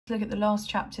to look at the last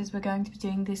chapters we're going to be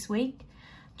doing this week.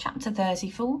 Chapter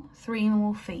 34, 3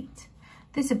 More Feet.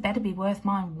 This had better be worth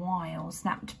my while,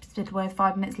 snapped Spittleworth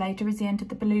 5 minutes later as he entered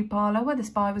the blue parlour where the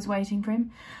spy was waiting for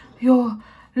him. Your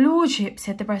lordship,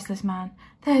 said the breathless man,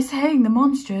 they're saying the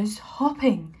monster's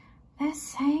hopping. They're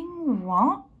saying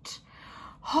what?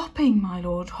 Hopping, my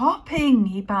lord, hopping,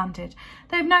 he panted.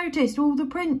 They've noticed all the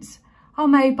prints are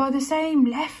made by the same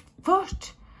left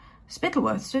foot.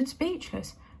 Spittleworth stood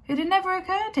speechless. It had never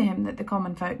occurred to him that the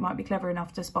common folk might be clever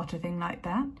enough to spot a thing like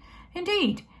that.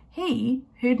 Indeed, he,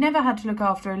 who'd never had to look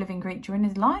after a living creature in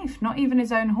his life, not even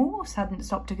his own horse, hadn't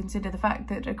stopped to consider the fact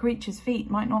that a creature's feet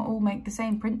might not all make the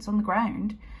same prints on the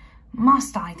ground.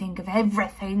 Must I think of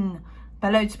everything?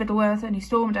 Bellowed Spittleworth, and he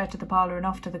stormed out of the parlour and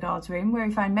off to the guard's room, where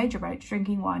he found Major Roach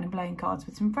drinking wine and playing cards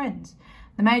with some friends.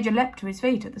 The Major leapt to his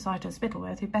feet at the sight of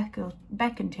Spittleworth, who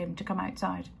beckoned him to come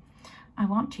outside. I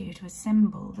want you to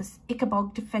assemble the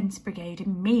Ickabog Defence Brigade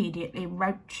immediately,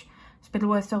 Roach,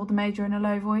 Spittleworth told the Major in a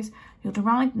low voice. You're to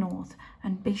ride north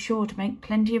and be sure to make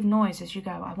plenty of noise as you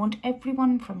go. I want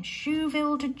everyone from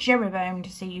Shoeville to Jereboam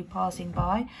to see you passing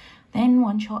by. Then,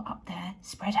 once you're up there,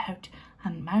 spread out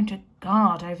and mount a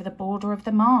guard over the border of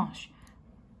the marsh.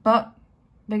 But,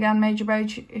 began Major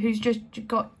Roach, who'd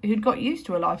got used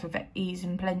to a life of ease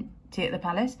and plenty at the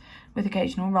palace, with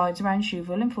occasional rides around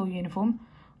Shoeville in full uniform.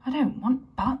 I don't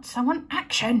want buts, I want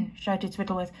action, shouted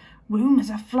Spittleworth. Rumours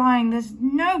are flying, there's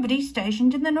nobody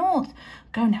stationed in the north.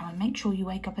 Go now and make sure you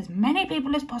wake up as many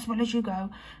people as possible as you go,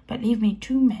 but leave me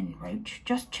 2 men, Roach,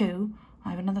 just 2.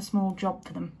 I have another small job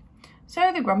for them.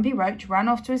 So the grumpy Roach ran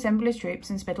off to assemble his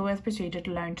troops, and Spittleworth proceeded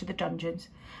alone to the dungeons.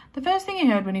 The first thing he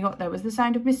heard when he got there was the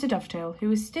sound of Mr. Dovetail, who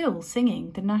was still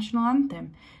singing the national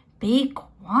anthem. Be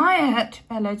quiet,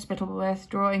 bellowed Spittleworth,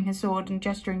 drawing his sword and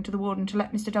gesturing to the warden to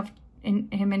let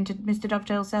him into Mr.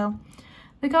 Dovetail's cell.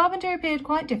 The carpenter appeared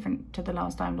quite different to the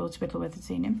last time Lord Spittleworth had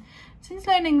seen him. Since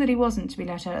learning that he wasn't to be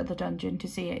let out of the dungeon to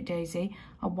see Daisy,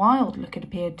 a wild look had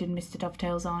appeared in Mr.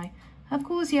 Dovetail's eye. Of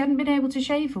course, he hadn't been able to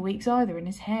shave for weeks either, and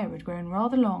his hair had grown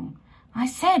rather long. I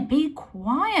said, be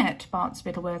quiet, barked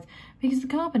Spittleworth, because the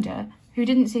carpenter, who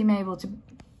didn't seem able to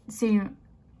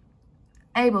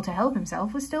help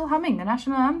himself, was still humming the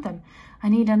national anthem. I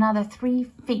need another 3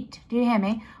 feet. Do you hear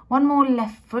me? 1 more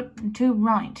left foot and 2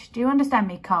 right. Do you understand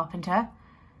me, carpenter?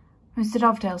 Mr.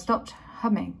 Dovetail stopped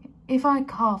humming. If I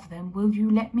carve them, will you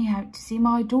let me out to see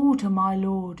my daughter, my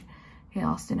lord? He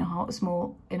asked in a hoarse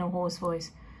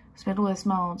voice. Spittleworth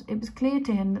smiled. It was clear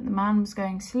to him that the man was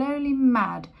going slowly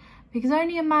mad, because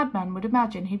only a madman would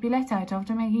imagine he'd be let out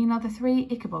after making another 3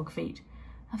 Ickabog feet.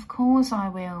 Of course I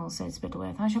will, said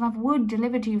Spittleworth. I shall have wood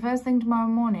delivered to you first thing tomorrow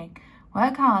morning.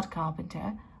 Work hard,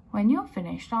 carpenter. When you're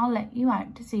finished, I'll let you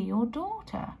out to see your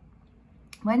daughter.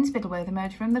 When Spittleworth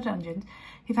emerged from the dungeons,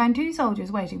 he found 2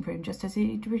 soldiers waiting for him, just as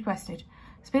he'd requested.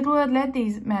 Spittleworth led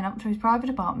these men up to his private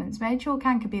apartments, made sure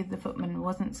Cankerby the footman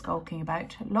wasn't skulking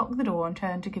about, locked the door and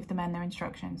turned to give the men their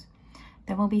instructions.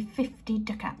 There will be 50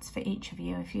 ducats for each of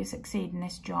you if you succeed in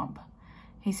this job,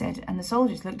 he said, and the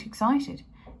soldiers looked excited.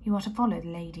 You are to follow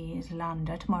Lady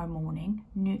Islander tomorrow morning.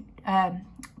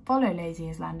 Follow Lady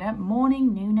Islander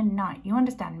morning, noon and night. You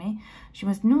understand me? She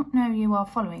must not know you are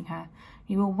following her.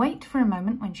 You will wait for a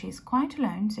moment when she is quite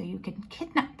alone so you can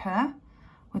kidnap her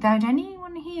without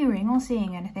anyone hearing or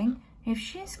seeing anything. If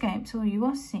she escapes or you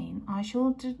are seen, I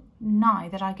shall deny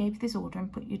that I gave this order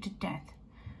and put you to death.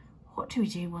 What do we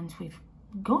do once we've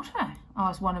got her?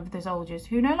 Asked one of the soldiers,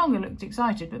 who no longer looked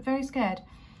excited but very scared.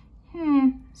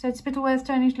 Said Spittleworth,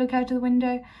 turning to look out of the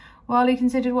window, while he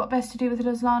considered what best to do with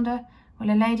Islander. Well,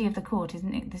 a lady of the court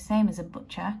isn't it the same as a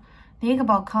butcher? The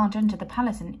Ickabog can't enter the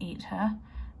palace and eat her.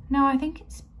 No, I think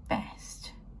it's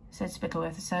best, said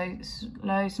Spittleworth, a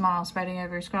slow smile spreading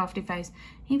over his crafty face.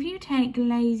 If you take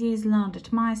Lazy Islander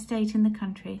to my estate in the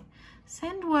country,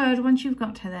 send word once you've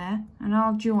got her there, and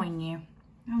I'll join you.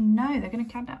 Oh no, they're going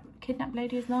to kidnap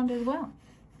Lady Islander as well.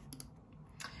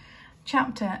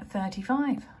 Chapter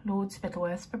 35, Lord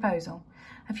Spittleworth's Proposal.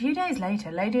 A few days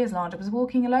later, Lady Islander was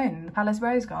walking alone in the palace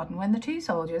rose garden when the 2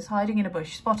 soldiers, hiding in a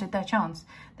bush, spotted their chance.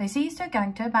 They seized her,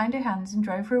 gagged her, bound her hands, and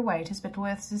drove her away to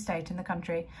Spittleworth's estate in the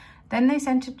country. Then they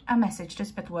sent a message to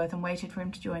Spittleworth and waited for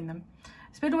him to join them.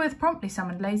 Spittleworth promptly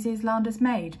summoned Lady Islander's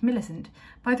maid, Millicent.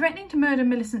 By threatening to murder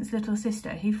Millicent's little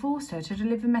sister, he forced her to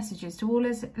deliver messages to all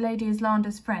Lady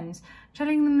Islander's friends,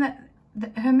 telling them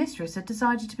that her mistress had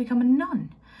decided to become a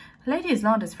nun. Lady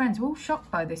Islander's friends were all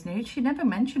shocked by this news. She never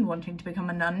mentioned wanting to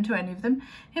become a nun to any of them.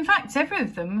 In fact, several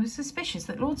of them were suspicious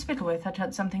that Lord Spittleworth had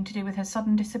had something to do with her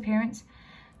sudden disappearance.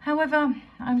 However,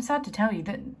 I'm sad to tell you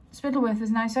that Spittleworth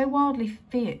was now so widely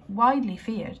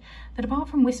feared that apart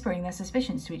from whispering their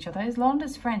suspicions to each other,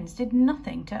 Islander's friends did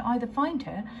nothing to either find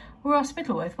her or ask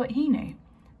Spittleworth what he knew.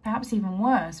 Perhaps even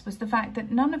worse was the fact that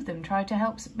none of them tried to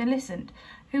help Millicent,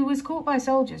 who was caught by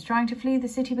soldiers trying to flee the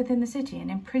city within the city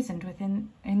and imprisoned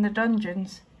in the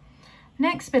dungeons.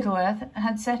 Next, Spittleworth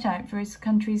had set out for his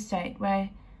country estate,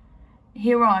 where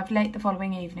he arrived late the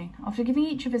following evening. After giving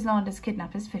each of Islander's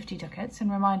kidnappers 50 ducats and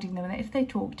reminding them that if they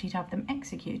talked he'd have them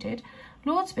executed,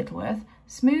 Lord Spittleworth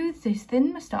smoothed his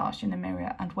thin moustache in the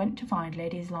mirror and went to find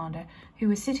Lady Islander, who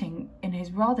was sitting in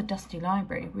his rather dusty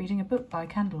library reading a book by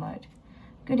candlelight.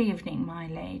 "Good evening, my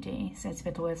lady," said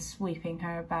Spittleworth, sweeping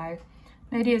her a bow.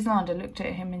 Lady Islander looked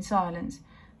at him in silence.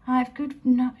 "I have good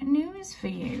news for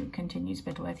you," continued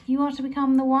Spittleworth. "You are to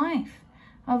become the wife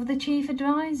of the chief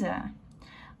adviser."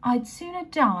 "I'd sooner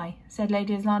die," said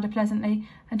Lady Islander pleasantly,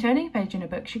 and turning a page in her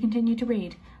book, she continued to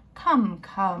read. "Come,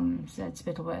 come," said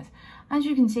Spittleworth. "As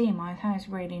you can see, my house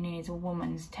really needs a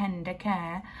woman's tender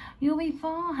care. You'll be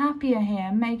far happier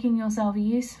here, making yourself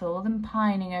useful, than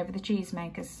pining over the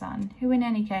cheesemaker's son, who in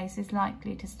any case is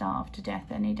likely to starve to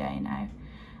death any day now."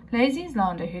 Lady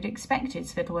Islander, who had expected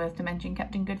Spittleworth to mention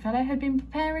Captain Goodfellow, had been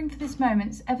preparing for this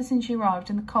moment ever since she arrived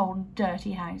in the cold,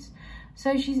 dirty house.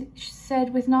 So she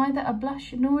said, with neither a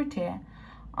blush nor a tear,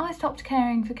 "I stopped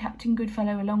caring for Captain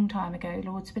Goodfellow a long time ago,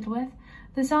 Lord Spittleworth.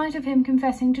 The sight of him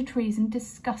confessing to treason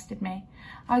disgusted me.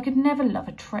 I could never love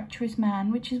a treacherous man,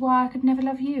 which is why I could never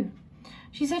love you."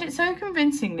 She said it so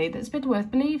convincingly that Spittleworth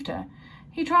believed her.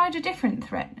 He tried a different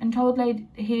threat and told her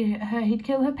he'd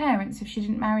kill her parents if she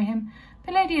didn't marry him,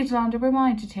 but Lady Islander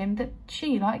reminded him that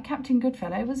she, like Captain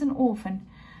Goodfellow, was an orphan.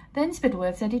 Then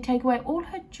Spittleworth said he'd take away all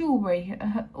her jewellery,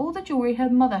 all the jewellery her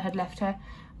mother had left her,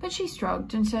 but she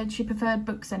shrugged and said she preferred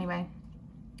books anyway.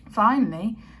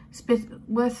 Finally,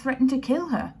 Spittleworth threatened to kill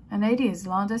her, and Lady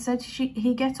Islander said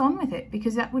he'd get on with it,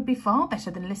 because that would be far better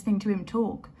than listening to him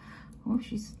talk. Oh,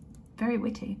 she's very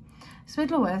witty.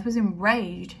 Spittleworth was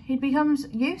enraged. He'd become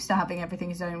used to having everything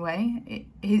his own way,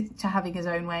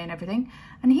 and everything,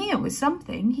 and here was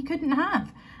something he couldn't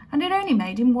have, and it only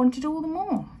made him want it all the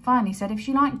more. Finally said if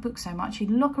she liked books so much, he'd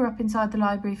lock her up inside the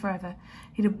library forever.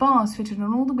 He'd have bars fitted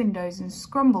on all the windows, and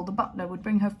Scrumble, the butler, would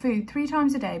bring her food 3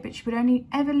 times a day, but she would only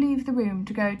ever leave the room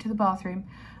to go to the bathroom,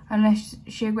 unless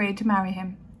she agreed to marry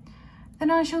him. "Then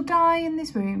I shall die in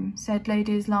this room," said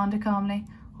Lady Islander calmly,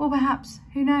 "or perhaps,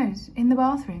 who knows, in the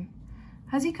bathroom."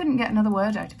 As he couldn't get another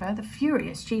word out of her, the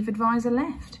furious chief adviser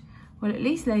left. Well, at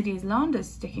least Lady Islander's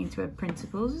sticking to her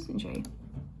principles, isn't she?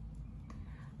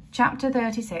 Chapter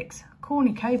 36.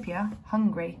 Cornucopia,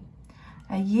 Hungry.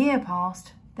 A year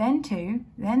passed, then 2,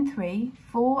 then 3,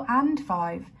 4 and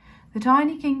 5. The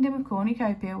tiny kingdom of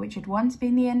Cornucopia, which had once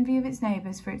been the envy of its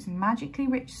neighbours for its magically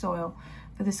rich soil,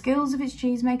 for the skills of its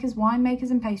cheesemakers,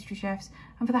 winemakers and pastry chefs,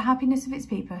 and for the happiness of its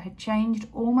people, had changed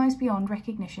almost beyond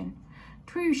recognition.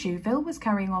 True, Shoeville was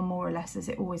carrying on more or less as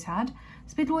it always had.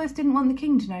 Spittleworth didn't want the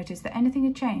king to notice that anything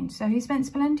had changed, so he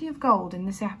spent plenty of gold in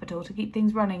the capital to keep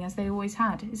things running as they always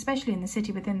had, especially in the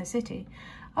city within the city.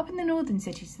 Up in the northern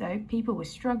cities, though, people were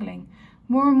struggling.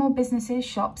 More and more businesses,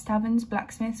 shops, taverns,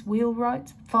 blacksmiths,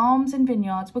 wheelwrights, farms and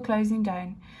vineyards were closing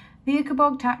down. The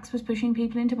Ickabog tax was pushing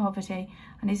people into poverty,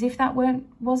 and as if that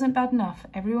wasn't bad enough,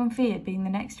 everyone feared being the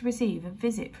next to receive a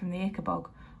visit from the Ickabog,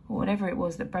 or whatever it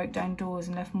was that broke down doors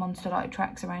and left monster-like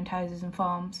tracks around houses and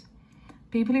farms.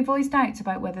 People who voiced doubts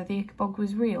about whether the Ickabog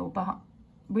was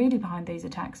really behind these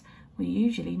attacks were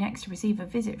usually next to receive a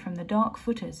visit from the Dark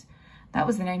Footers. That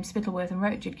was the name Spittleworth and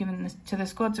Roach had given to the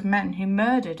squads of men who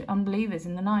murdered unbelievers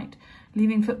in the night,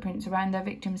 leaving footprints around their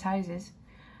victims' houses.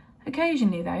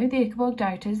 Occasionally, though, the Ickabog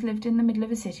doubters lived in the middle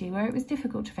of a city where it was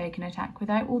difficult to fake an attack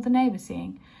without all the neighbours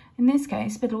seeing. In this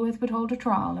case, Spittleworth would hold a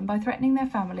trial, and by threatening their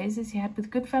families, as he had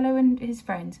with Goodfellow and his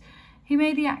friends, he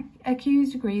made the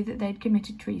accused agree that they'd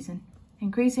committed treason.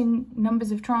 Increasing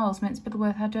numbers of trials meant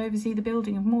Spittleworth had to oversee the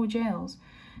building of more jails.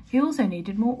 He also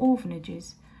needed more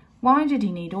orphanages. Why did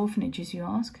he need orphanages, you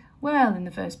ask? Well, in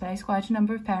the first place, quite a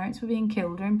number of parents were being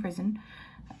killed or imprisoned,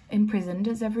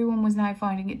 as everyone was now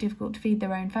finding it difficult to feed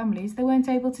their own families. They weren't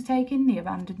able to take in the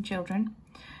abandoned children.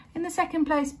 In the second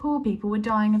place, poor people were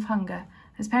dying of hunger,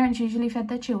 as parents usually fed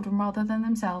their children rather than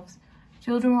themselves.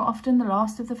 Children were often the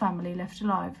last of the family left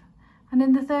alive. And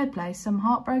in the third place, some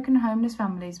heartbroken homeless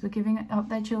families were giving up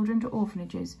their children to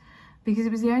orphanages, because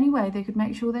it was the only way they could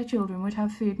make sure their children would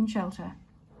have food and shelter.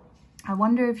 I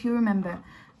wonder if you remember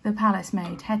the palace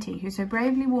maid, Hetty, who so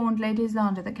bravely warned Lady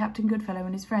Islander that Captain Goodfellow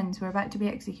and his friends were about to be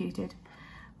executed.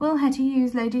 Well, Hetty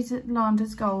used Lady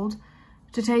Islander's gold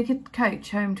to take a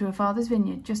coach home to her father's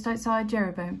vineyard just outside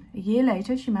Jeroboam. A year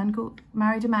later, she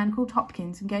married a man called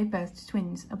Hopkins and gave birth to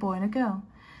twins, a boy and a girl.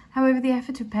 However, the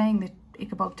effort of paying the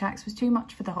Ickabog tax was too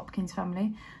much for the Hopkins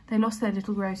family. They lost their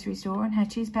little grocery store, and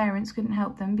Hetty's parents couldn't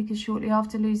help them because shortly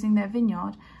after losing their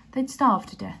vineyard, they'd starved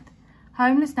to death.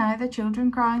 Homeless now, their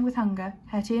children crying with hunger,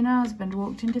 Hetty and her husband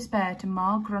walked in despair to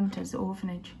Ma Grunter's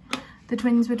orphanage. The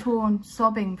twins were torn,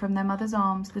 sobbing from their mother's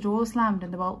arms, the door slammed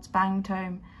and the bolts banged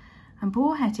home. And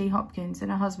poor Hetty Hopkins and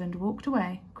her husband walked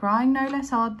away, crying no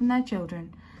less hard than their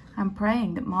children, and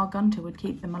praying that Ma Gunter would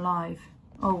keep them alive.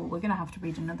 Oh, we're going to have to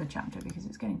read another chapter because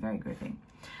it's getting very gripping.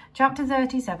 Chapter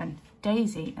 37,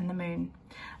 Daisy and the Moon.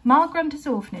 Ma Grunter's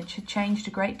orphanage had changed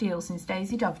a great deal since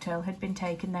Daisy Dovetail had been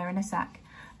taken there in a sack.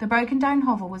 The broken-down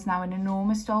hovel was now an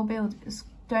enormous stone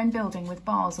building with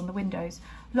bars on the windows,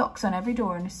 locks on every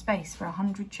door, and a space for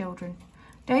 100 children.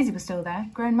 Daisy was still there,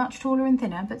 grown much taller and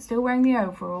thinner, but still wearing the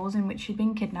overalls in which she'd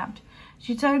been kidnapped.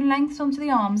 She'd sewed lengths onto the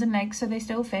arms and legs so they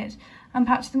still fit, and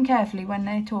patched them carefully when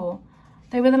they tore.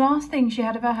 They were the last things she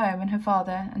had of her home and her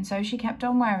father, and so she kept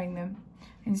on wearing them,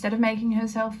 instead of making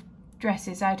herself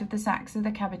dresses out of the sacks that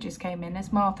the cabbages came in,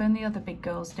 as Martha and the other big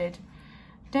girls did.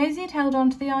 Daisy had held on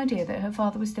to the idea that her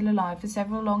father was still alive for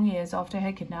several long years after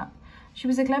her kidnap. She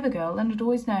was a clever girl and had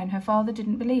always known her father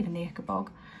didn't believe in the Ickabog,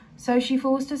 so she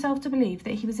forced herself to believe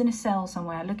that he was in a cell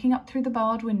somewhere, looking up through the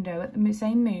barred window at the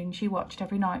same moon she watched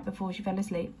every night before she fell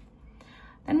asleep.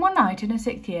 Then one night in her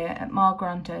 6th year at Ma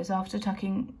Grunter's, after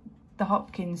tucking the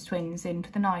Hopkins twins in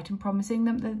for the night and promising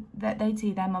them that they'd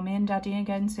see their mummy and daddy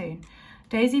again soon,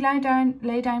 Daisy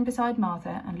lay down beside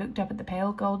Martha and looked up at the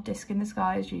pale gold disc in the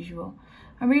sky as usual,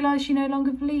 and realised she no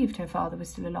longer believed her father was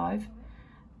still alive.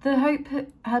 The hope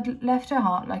had left her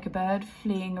heart like a bird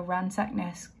fleeing a ransacked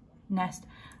nest,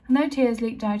 and though tears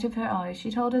leaked out of her eyes,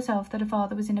 she told herself that her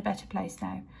father was in a better place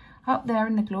now, up there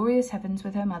in the glorious heavens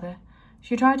with her mother.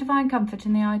 She tried to find comfort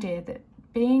in the idea that,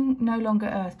 being no longer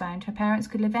earthbound, her parents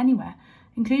could live anywhere,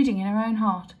 including in her own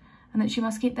heart, and that she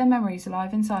must keep their memories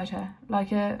alive inside her,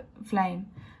 like a flame.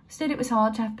 Still, it was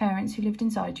hard to have parents who lived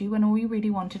inside you when all you really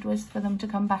wanted was for them to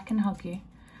come back and hug you.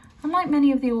 Unlike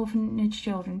many of the orphanage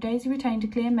children, Daisy retained a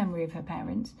clear memory of her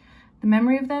parents. The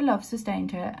memory of their love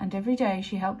sustained her, and every day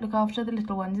she helped look after the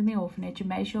little ones in the orphanage and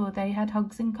made sure they had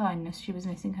hugs and kindness she was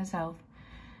missing herself.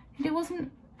 And it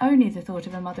wasn't only the thought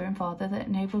of her mother and father that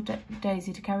enabled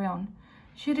Daisy to carry on.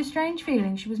 She had a strange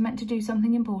feeling she was meant to do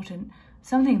something important,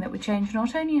 something that would change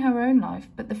not only her own life,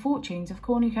 but the fortunes of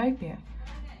Cornucopia.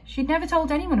 She'd never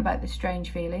told anyone about this strange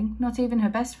feeling, not even her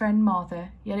best friend Martha,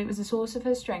 yet it was a source of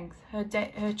her strength. Her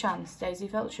chance, Daisy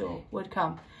felt sure, would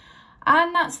come.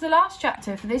 And that's the last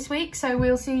chapter for this week, so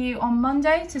we'll see you on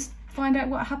Monday to find out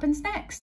what happens next.